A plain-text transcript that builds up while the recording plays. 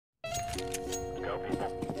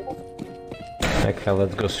Okay,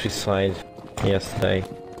 let's go suicide. Yesterday.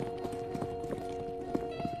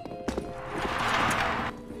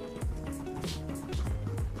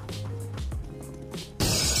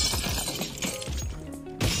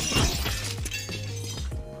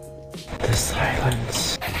 The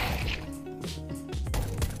silence.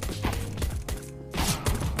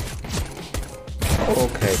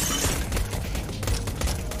 Okay.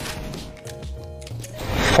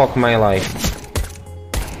 Fuck my life.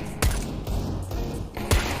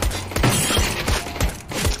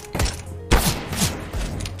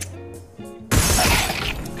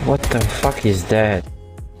 What the fuck is that?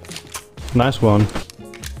 Nice one.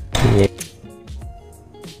 Yeah.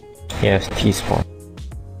 Yes, T-spawn.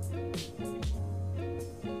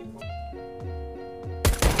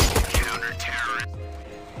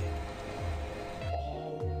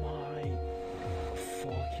 Oh my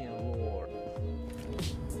fucking lord.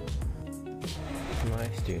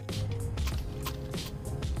 Nice, dude.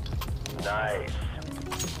 Nice.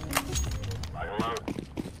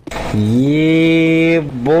 Yeah,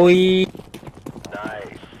 boy.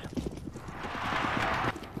 Nice.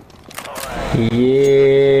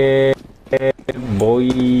 Yeah, boy.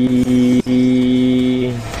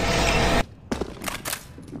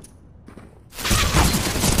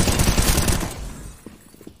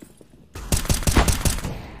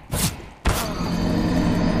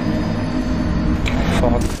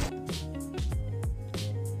 Fuck.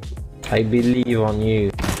 I believe on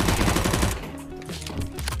you.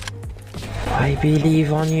 I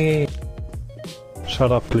believe on you.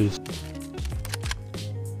 Shut up, please.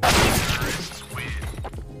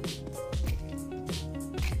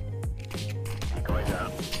 Going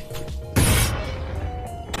down.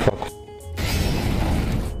 Fuck.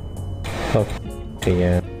 Fuck.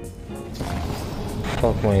 Yeah.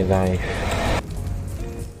 Fuck my life.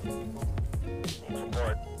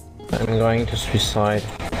 Support. I'm going to suicide.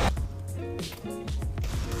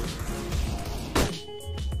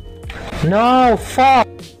 No, fuck!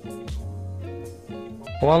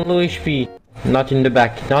 1 low HP. Not in the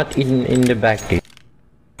back. Not in the back, dude.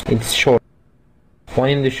 It's short. 1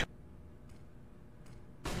 in the short.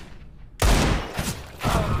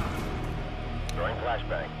 Throwing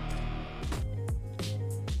flashbang.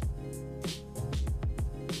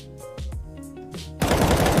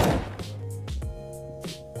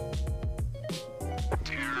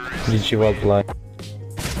 Did you well play?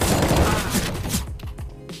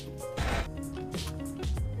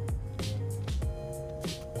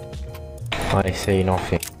 I say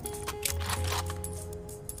nothing.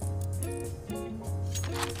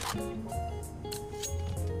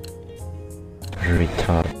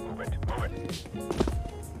 Retard. Move it. Move it.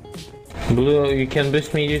 Blue, you can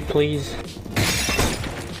boost me, dude, please.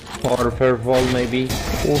 Or purple, maybe.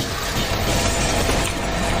 Oof.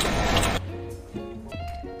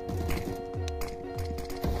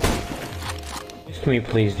 Boost me,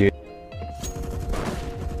 please, dude.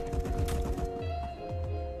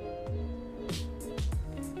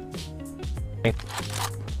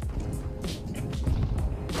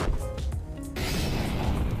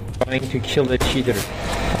 Trying to kill the cheater.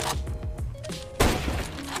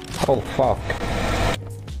 Oh fuck.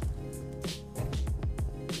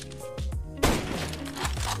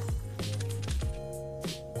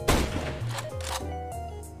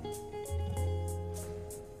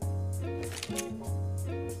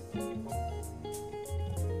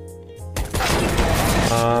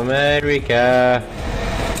 America.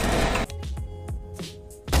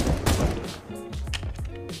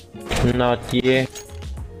 Not yet.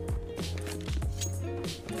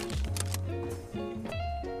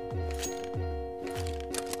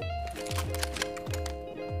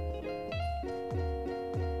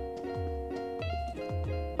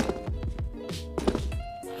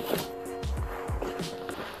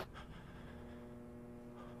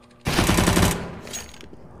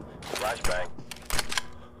 Flashbang.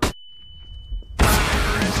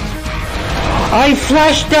 I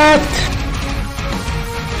flashed that!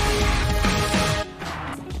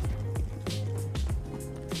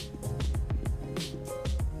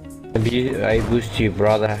 I boost you,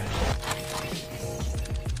 brother.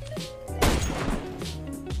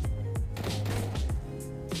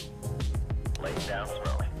 Laying down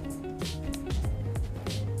slowly.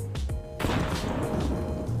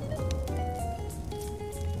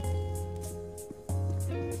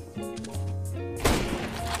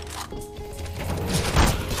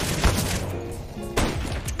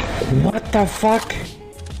 What the fuck?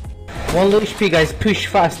 1 low HP, guys, push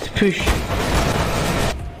fast, push.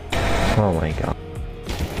 Oh my god.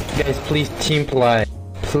 Guys, please team play.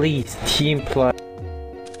 Please team play.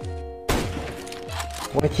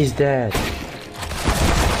 What is that?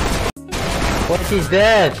 What is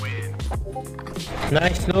that?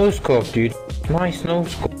 Nice no scope, dude. Nice no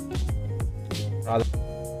scope.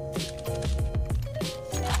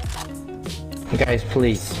 Guys,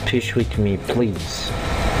 please push with me, please.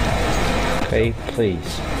 Okay,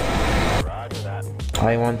 please. Roger that.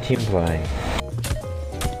 I want team play.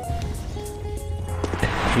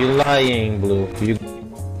 You lying, Blue. You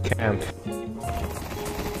can't.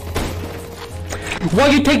 Why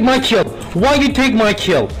you take my kill? Why you take my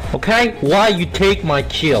kill? Okay? Why you take my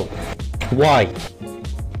kill? Why?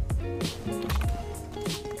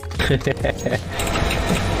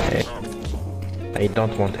 I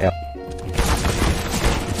don't want L.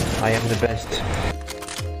 I am the best.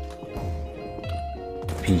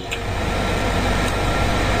 P.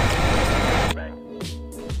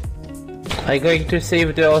 I'm going to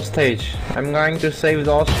save the hostage. I'm going to save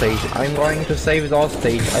the hostage. I'm going to save the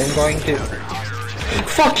hostage. I'm going to...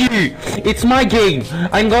 Fuck you! It's my game!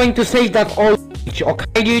 I'm going to save that hostage,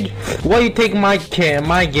 okay dude? Why you take my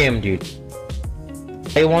game, dude?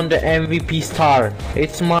 I want the MVP star.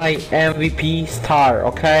 It's my MVP star,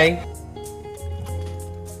 okay?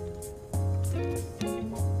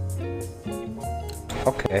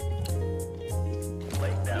 Okay.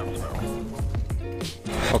 Laying down smoke.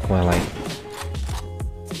 Fuck my life.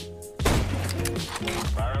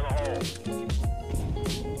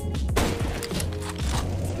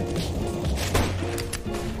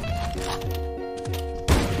 Fire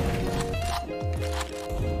in the hole.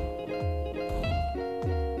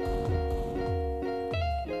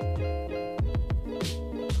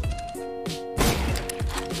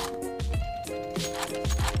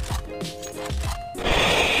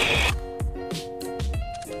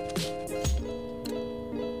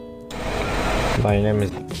 My name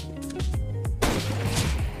is...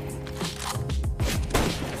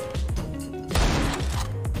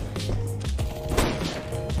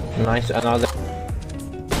 Nice, another...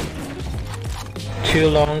 Too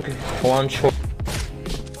long, one short.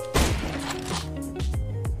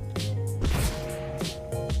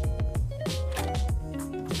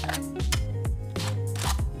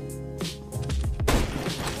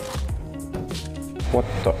 What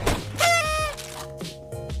the...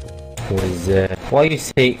 Was why you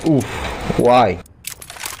say oof? Why?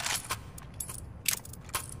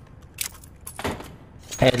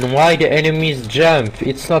 And why the enemies jump?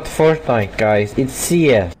 It's not Fortnite, guys. It's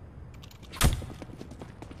CS.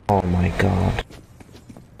 Oh my god.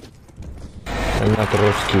 I'm not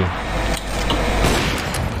Ruski.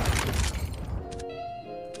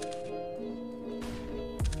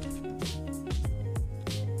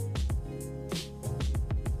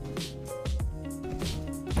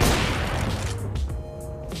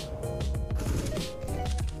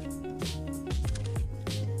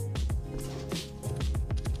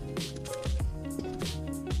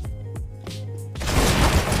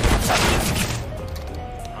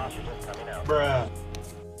 Hostages coming out. Bruh.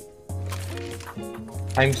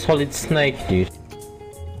 I'm Solid Snake, dude.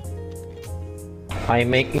 I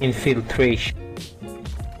make infiltration.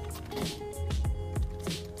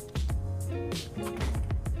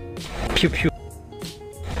 Pew pew.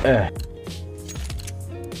 Let's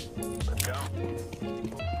go.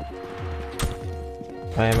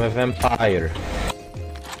 I am a vampire.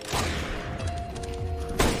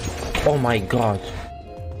 Oh my god.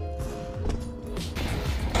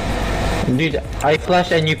 Dude, I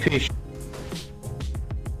flash and you push.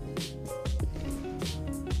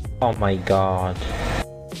 Oh my god.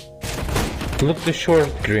 Look the short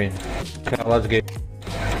green. Okay, let's go.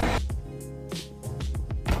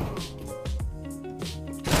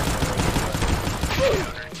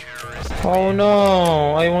 Oh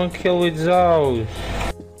no, I won't kill with those.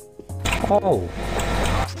 Oh.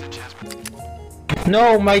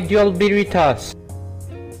 No, my dual Veritas.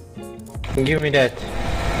 Give me that.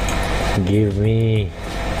 Give me.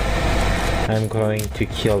 I'm going to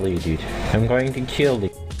kill you, dude. I'm going to kill you.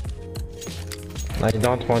 I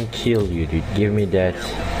don't want to kill you, dude. Give me that.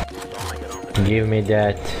 Give me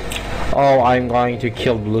that. Oh, I'm going to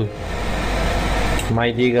kill Blue.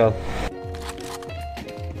 My Deagle.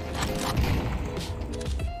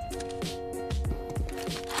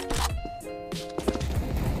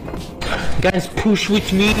 Guys, push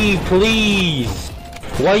with me, please.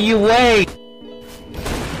 Why you wait?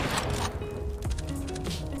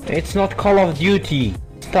 It's not Call of Duty.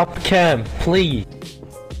 Stop camp, please.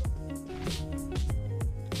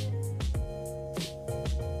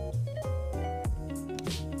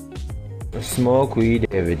 Smoke weed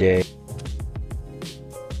every day.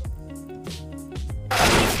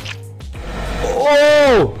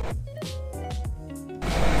 Oh!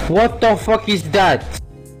 What the fuck is that?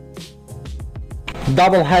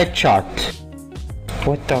 Double headshot.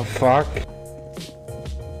 What the fuck?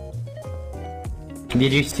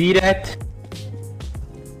 Did you see that?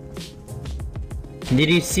 Did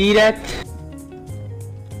you see that?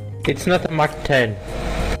 It's not a Mark 10.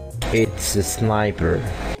 It's a sniper.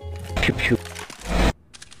 Pew pew.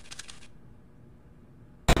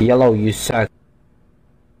 Yellow, you suck.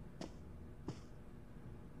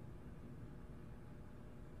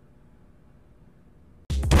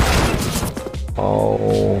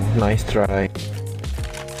 Oh, nice try.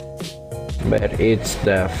 But it's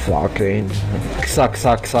the fucking suck.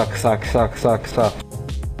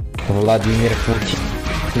 Владимир Путин.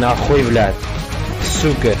 Нахуй, блядь.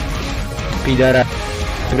 Сука. Пидора.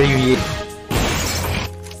 Привет.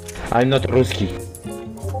 I'm not русский.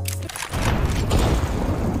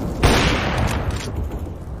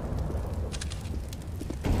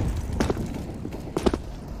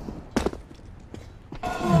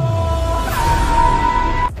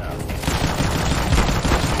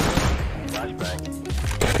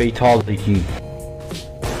 Fatality.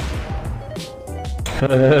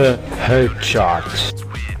 Headshot.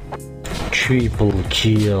 Triple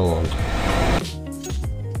kill.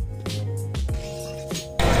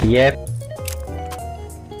 Yep.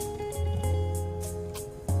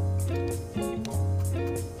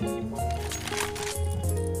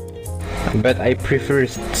 But I prefer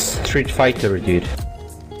Street Fighter, dude.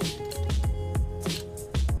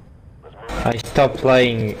 I stopped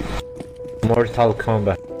playing Mortal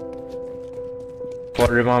Kombat. For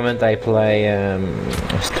the moment I play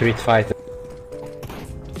Street Fighter.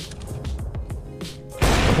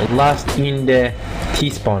 Last in the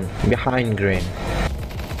T-spawn, behind green.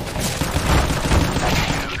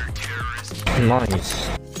 Nice.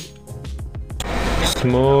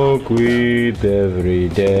 Smoke weed every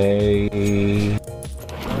day.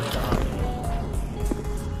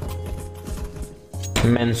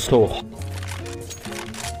 Menso.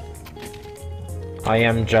 I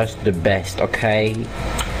am just the best, okay?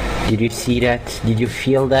 Did you see that? Did you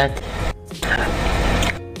feel that?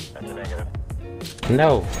 That's a negative.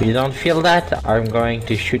 No, you don't feel that? I'm going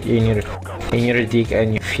to shoot in your dick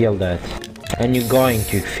and you feel that. And you're going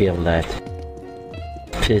to feel that.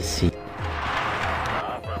 Pissy.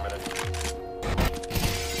 Affirmative.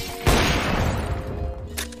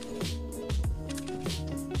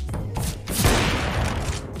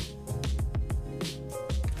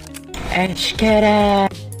 Eşkere.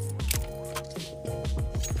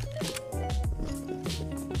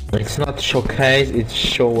 It's not showcase, it's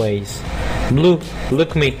showways. Blue,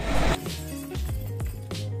 look me.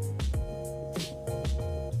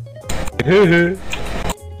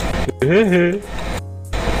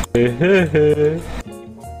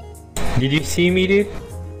 Did you see me, dude?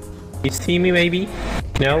 You see me maybe?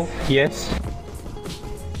 No? Yes?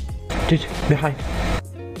 Dude, behind.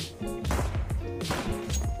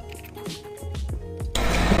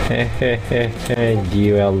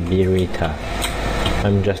 Dual Birita.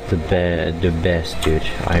 I'm just the best, dude.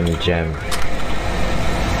 I'm Gem.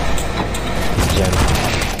 Gem.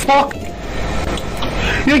 Fuck!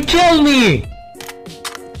 You kill me!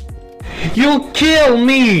 You kill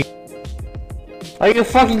me! Are you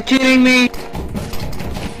fucking kidding me?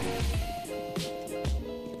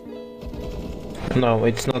 No,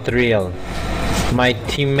 it's not real. My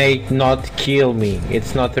teammate not kill me.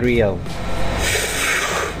 It's not real.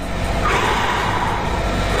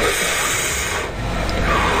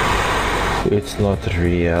 It's not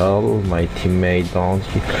real. My teammate don't.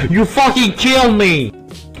 You fucking kill me!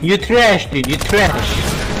 You trash, dude. You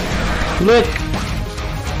trash. Look.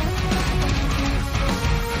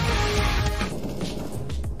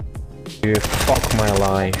 You fuck my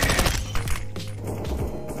life.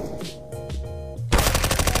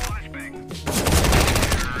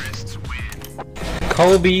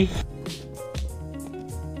 Kobe.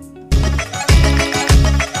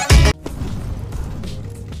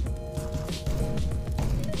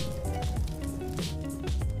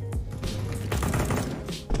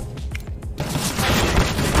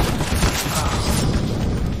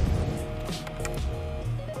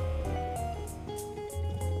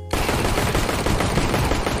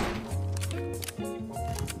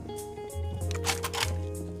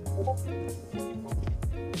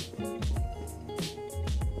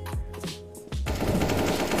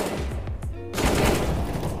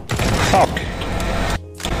 Fuck.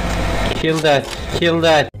 Kill that. Kill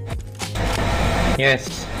that.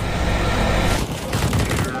 Yes.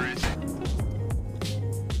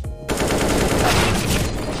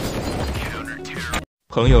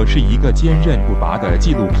 朋友是一个坚韧不拔的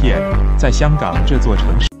纪录片，在香港这座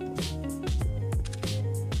城市。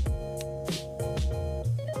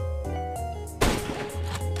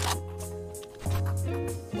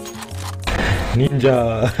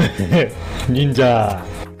Ninja! Ninja!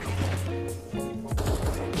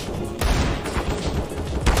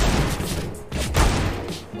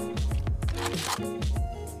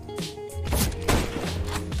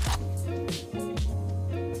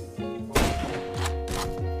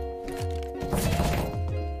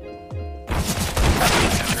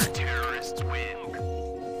 Terrorists win.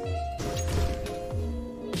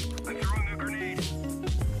 I'm throwing a grenade.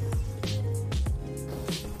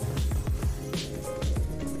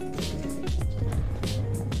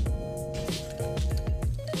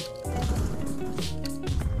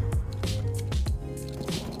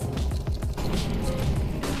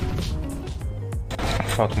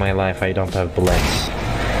 Fuck my life, I don't have bullets.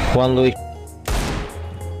 1 low HP.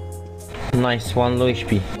 Nice, 1 low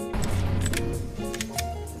HP.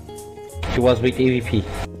 He was with AVP.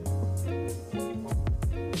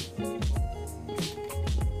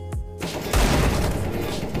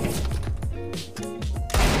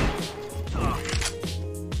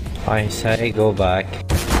 I say go back.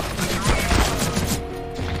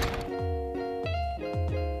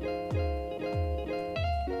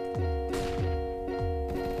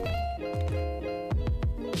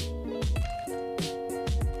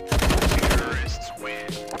 Terrorists win.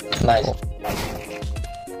 Nice.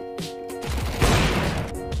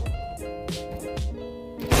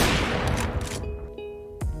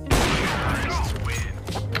 Terrorists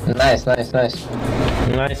win. Nice, nice, nice.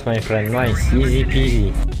 Nice, my friend, nice. Easy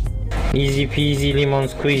peasy. Easy peasy lemon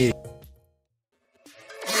squeezy.